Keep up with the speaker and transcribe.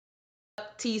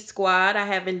Tea Squad? I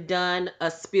haven't done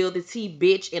a spill the tea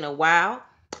bitch in a while,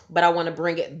 but I want to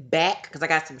bring it back because I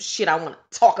got some shit I want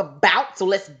to talk about. So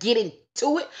let's get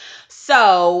into it.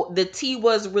 So the tea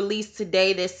was released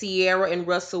today that Ciara and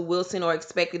Russell Wilson are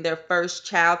expecting their first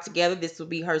child together. This will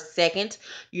be her second.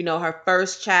 You know, her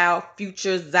first child,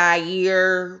 Future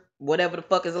Zaire, whatever the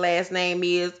fuck his last name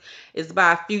is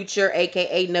by Future,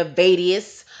 aka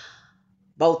Nevadius.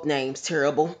 Both names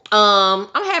terrible. I'm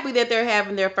happy that they're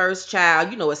having their first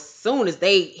child. You know, as soon as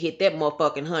they hit that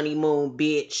motherfucking honeymoon,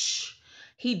 bitch,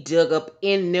 he dug up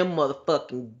in them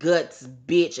motherfucking guts,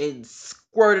 bitch, and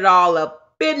squirted all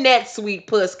up in that sweet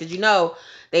puss. Cause you know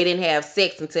they didn't have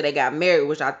sex until they got married,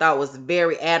 which I thought was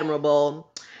very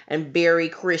admirable and very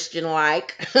Christian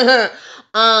like. So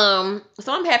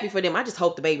I'm happy for them. I just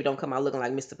hope the baby don't come out looking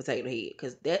like Mr. Potato Head,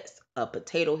 cause that's a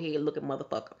potato head looking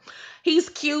motherfucker. He's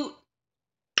cute,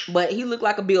 but he looked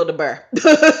like a Build-A-Bear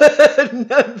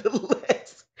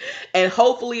nonetheless. And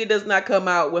hopefully it does not come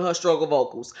out with her struggle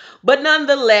vocals. But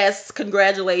nonetheless,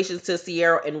 congratulations to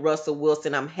Ciara and Russell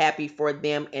Wilson. I'm happy for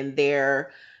them and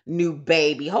their new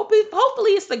baby.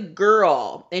 Hopefully it's a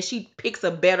girl and she picks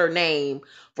a better name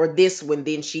for this one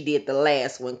than she did the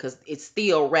last one, because it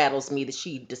still rattles me that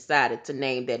she decided to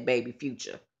name that baby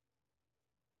Future.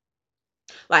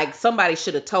 Like, somebody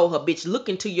should have told her, bitch, look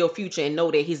into your future and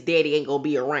know that his daddy ain't gonna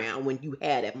be around when you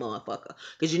had that motherfucker.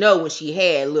 Because you know, when she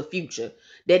had Lil Future,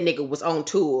 that nigga was on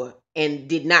tour and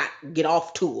did not get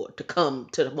off tour to come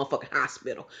to the motherfucking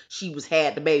hospital. She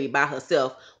had the baby by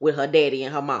herself with her daddy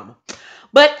and her mama.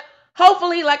 But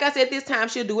hopefully, like I said, this time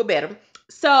she'll do it better.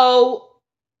 So,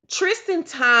 Tristan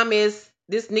Thompson,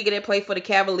 this nigga that played for the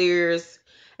Cavaliers,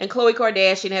 and Khloe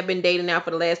Kardashian have been dating now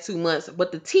for the last 2 months.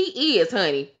 But the tea is,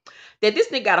 honey, that this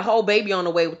nigga got a whole baby on the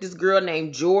way with this girl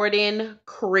named Jordan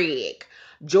Craig.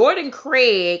 Jordan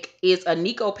Craig is a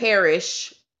Nico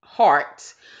Parrish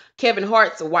Hart, Kevin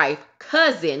Hart's wife,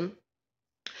 cousin.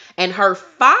 And her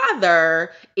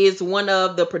father is one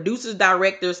of the producers,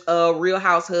 directors of Real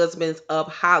House Husbands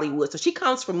of Hollywood. So she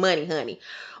comes from money, honey.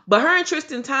 But her and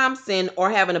Tristan Thompson are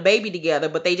having a baby together,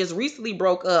 but they just recently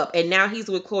broke up. And now he's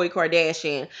with Khloe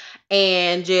Kardashian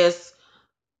and just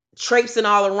traipsing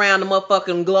all around the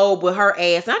motherfucking globe with her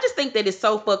ass. And I just think that it's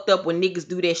so fucked up when niggas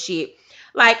do that shit.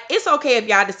 Like, it's okay if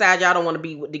y'all decide y'all don't want to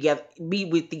be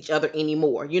with each other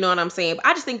anymore. You know what I'm saying? But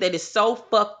I just think that it's so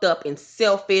fucked up and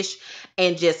selfish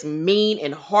and just mean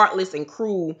and heartless and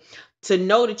cruel to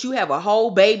know that you have a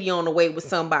whole baby on the way with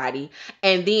somebody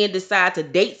and then decide to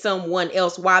date someone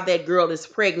else while that girl is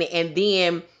pregnant and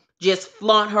then just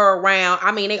flaunt her around.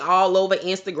 I mean, they all over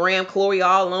Instagram. Khloe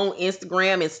all on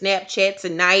Instagram and Snapchat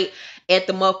tonight at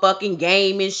the motherfucking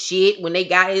game and shit when he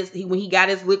got his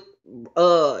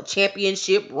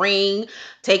championship ring,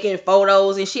 taking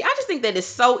photos and shit. I just think that it's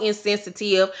so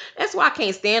insensitive. That's why I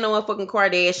can't stand on fucking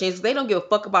Kardashians. They don't give a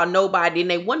fuck about nobody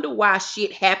and they wonder why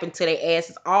shit happened to their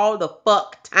asses all the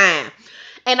fuck time.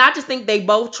 And I just think they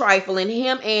both trifling,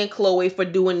 him and Khloe, for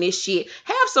doing this shit.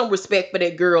 Have some respect for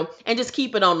that girl and just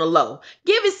keep it on the low.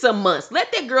 Give it some months.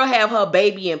 Let that girl have her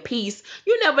baby in peace.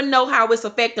 You never know how it's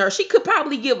affecting her. She could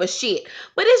probably give a shit.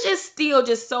 But it's just still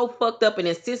just so fucked up and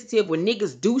insensitive when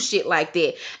niggas do shit like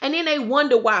that. And then they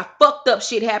wonder why fucked up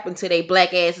shit happened to they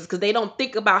black asses because they don't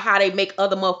think about how they make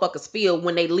other motherfuckers feel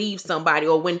when they leave somebody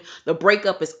or when the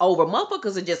breakup is over.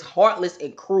 Motherfuckers are just heartless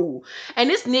and cruel. And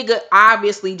this nigga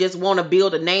obviously just want to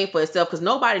build a name for himself because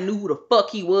nobody knew who the fuck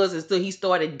he was until he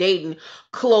started dating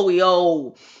Khloe,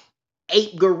 old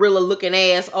ape gorilla looking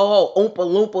ass, oh oompa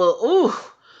loompa,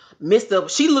 ooh.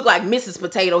 She looked like Mrs.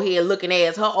 Potato Head looking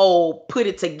ass, her old put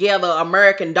it together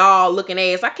American doll looking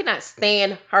ass. I cannot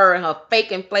stand her and her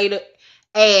fake inflated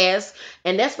ass,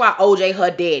 and that's why OJ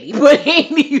her daddy. But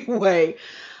anyway,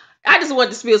 I just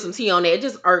wanted to spill some tea on that. It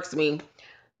just irks me.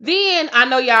 Then I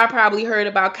know y'all probably heard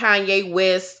about Kanye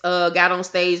West got on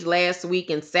stage last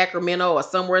week in Sacramento or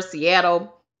somewhere,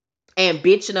 Seattle, and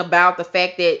bitching about the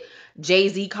fact that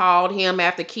Jay-Z called him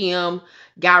after Kim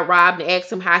got robbed and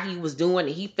asked him how he was doing,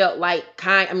 and he felt like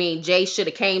Jay should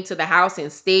have came to the house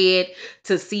instead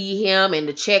to see him and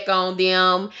to check on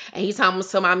them. And he's talking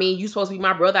to him, you supposed to be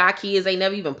my brother, our kids ain't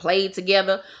never even played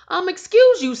together.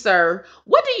 Excuse you, sir,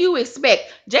 what do you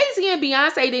expect? Jay-Z and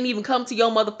Beyonce didn't even come to your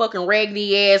motherfucking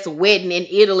raggedy ass wedding in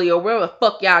Italy or wherever the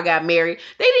fuck y'all got married.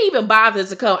 They didn't even bother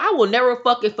to come. I will never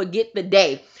fucking forget the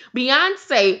day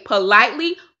Beyonce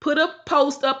politely put a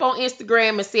post up on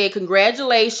Instagram and said,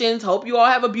 congratulations, hope you all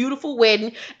have a beautiful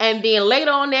wedding. And then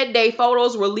later on that day,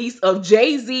 photos released of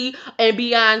Jay-Z and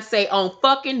Beyonce on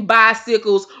fucking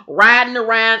bicycles, riding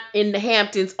around in the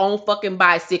Hamptons on fucking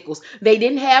bicycles. They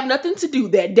didn't have nothing to do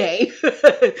that day.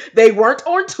 They weren't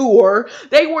on tour.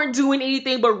 They weren't doing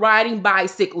anything but riding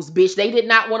bicycles, bitch. They did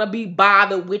not want to be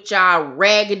bothered with y'all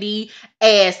raggedy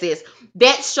asses.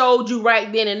 That showed you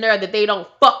right then and there that they don't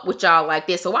fuck with y'all like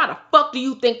this. So why the fuck do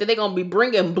you think that they're going to be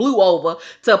bringing Blue over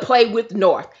to play with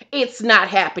North? It's not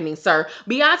happening, sir.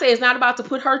 Beyonce is not about to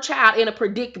put her child in a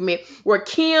predicament where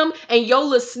Kim and your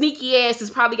little sneaky asses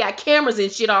probably got cameras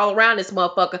and shit all around this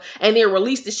motherfucker and then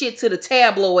release the shit to the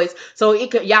tabloids so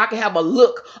y'all can have a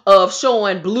look of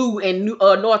showing Blue and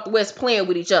Northwest playing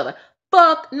with each other.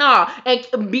 Fuck nah. And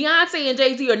Beyonce and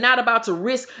Jay-Z are not about to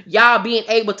risk y'all being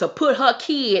able to put her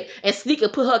kid and sneak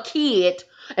and put her kid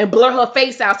and blur her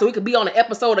face out so it could be on an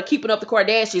episode of Keeping Up the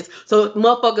Kardashians so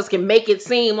motherfuckers can make it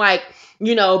seem like,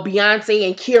 you know, Beyonce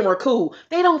and Kim are cool.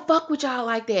 They don't fuck with y'all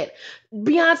like that.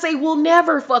 Beyonce will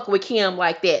never fuck with Kim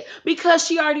like that because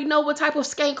she already know what type of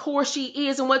skank whore she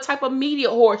is and what type of media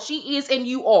whore she is and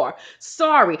you are.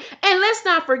 Sorry. And let's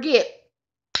not forget,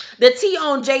 the tea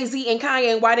on Jay-Z and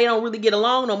Kanye and why they don't really get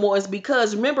along no more is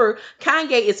because, remember,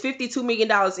 Kanye is $52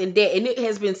 million in debt. And it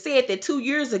has been said that 2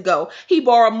 years ago, he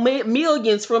borrowed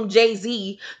millions from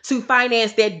Jay-Z to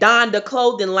finance that Donda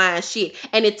clothing line shit.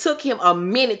 And it took him a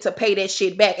minute to pay that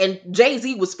shit back. And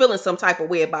Jay-Z was feeling some type of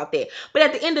way about that. But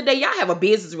at the end of the day, y'all have a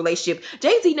business relationship.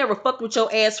 Jay-Z never fucked with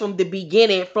your ass from the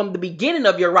beginning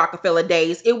of your Rockefeller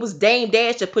days. It was Dame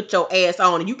Dash that put your ass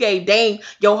on. And you gave Dame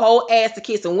your whole ass to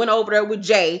kiss and went over there with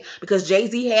Jay because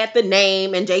Jay-Z had the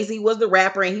name and Jay-Z was the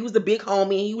rapper and he was the big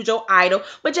homie and he was your idol.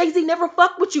 But Jay-Z never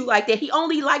fucked with you like that. He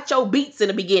only liked your beats in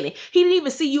the beginning. He didn't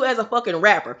even see you as a fucking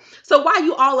rapper. So why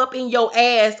you all up in your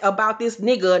ass about this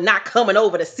nigga not coming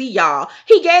over to see y'all?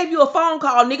 He gave you a phone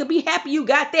call, nigga. Be happy you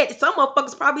got that. Some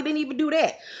motherfuckers probably didn't even do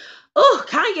that. Oh,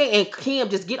 Kanye and Kim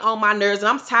just get on my nerves, and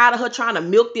I'm tired of her trying to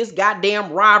milk this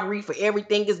goddamn robbery for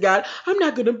everything it's got. I'm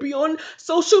not gonna be on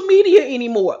social media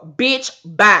anymore. Bitch,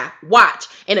 bye. Watch.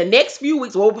 In the next few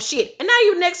weeks, well, shit, and not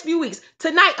even next few weeks.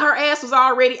 Tonight, her ass was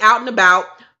already out and about.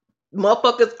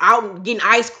 Motherfuckers out getting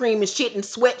ice cream and shit and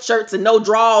sweatshirts and no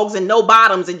drawers and no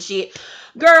bottoms and shit.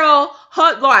 Girl,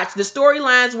 watch, the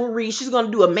storylines will read. She's going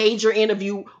to do a major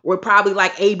interview with probably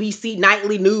like ABC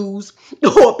Nightly News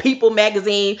or People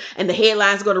Magazine. And the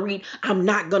headline's going to read, I'm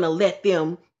not going to let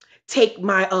them take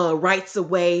my rights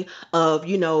away of,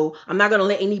 you know, I'm not going to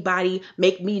let anybody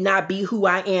make me not be who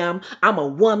I am. I'm a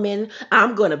woman.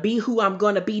 I'm going to be who I'm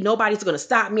going to be. Nobody's going to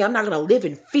stop me. I'm not going to live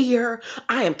in fear.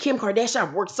 I am Kim Kardashian.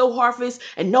 I've worked so hard for this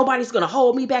and nobody's going to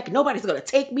hold me back. Nobody's going to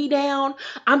take me down.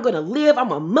 I'm going to live.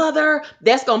 I'm a mother.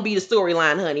 That's going to be the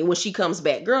storyline, honey, when she comes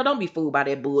back. Girl, don't be fooled by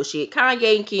that bullshit.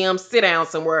 Kanye and Kim, sit down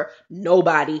somewhere.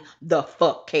 Nobody the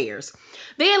fuck cares.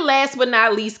 Then last but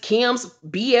not least, Kim's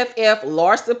BFF,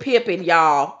 Larsa Pippen,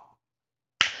 y'all,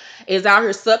 is out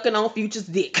here sucking on Future's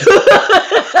dick.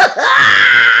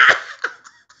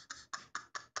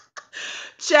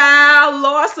 Child,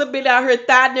 Larsa been out here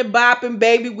thotting and bopping,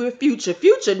 baby, with Future.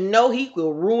 Future know he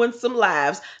will ruin some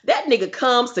lives. That nigga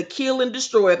comes to kill and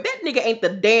destroy. If that nigga ain't the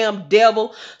damn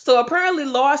devil. So apparently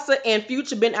Larsa and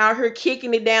Future been out here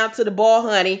kicking it down to the ball,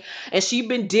 honey. And she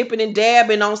been dipping and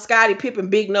dabbing on Scottie Pippen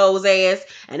big nose ass.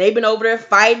 And they been over there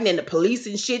fighting and the police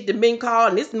and shit that been called.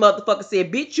 And this motherfucker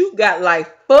said, bitch, you got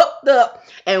like fucked up.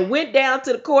 And went down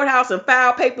to the courthouse and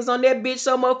filed papers on that bitch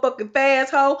so motherfucking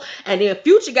fast, hoe. And then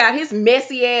Future got his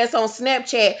messy ass on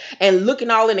Snapchat and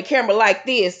looking all in the camera like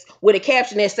this with a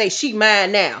caption that say, she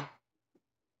mine now.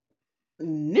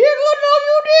 Nigga, no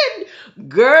you didn't.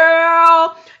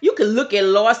 Girl, you can look at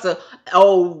Larsa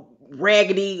old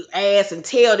raggedy ass and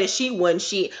tell that she wasn't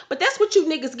shit. But that's what you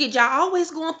niggas get. Y'all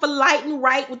always going for light and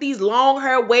right with these long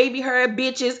hair, wavy hair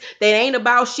bitches that ain't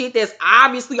about shit, that's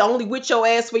obviously only with your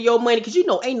ass for your money. Cause you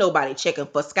know ain't nobody checking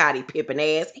for Scottie Pippen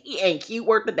ass. He ain't cute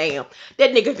worth the damn.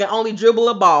 That nigga can only dribble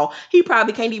a ball. He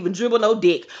probably can't even dribble no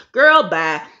dick. Girl,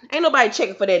 bye. Ain't nobody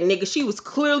checking for that nigga. She was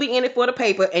clearly in it for the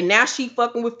paper. And now she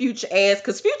fucking with Future ass.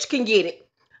 Cause Future can get it.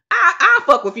 I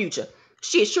fuck with Future.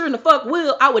 Shit, sure in the fuck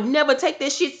will. I would never take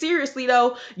that shit seriously,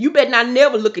 though. You better not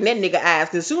never look in that nigga eyes.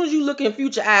 Because as soon as you look in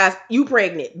Future eyes, you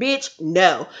pregnant. Bitch,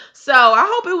 no. So, I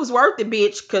hope it was worth it,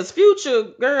 bitch. Because Future,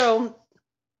 girl,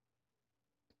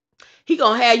 he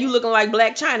gonna have you looking like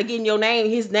Black China, getting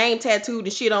his name tattooed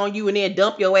and shit on you, and then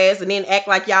dump your ass and then act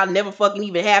like y'all never fucking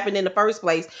even happened in the first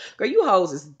place. Girl, you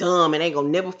hoes is dumb and ain't gonna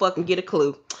never fucking get a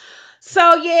clue.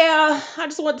 So, yeah, I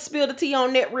just want to spill the tea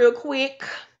on that real quick.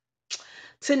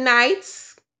 Tonight,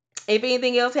 If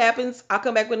anything else happens, I'll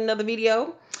come back with another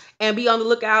video. And be on the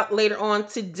lookout later on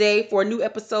today for a new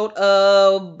episode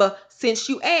of Since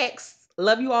You Asked.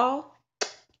 Love you all.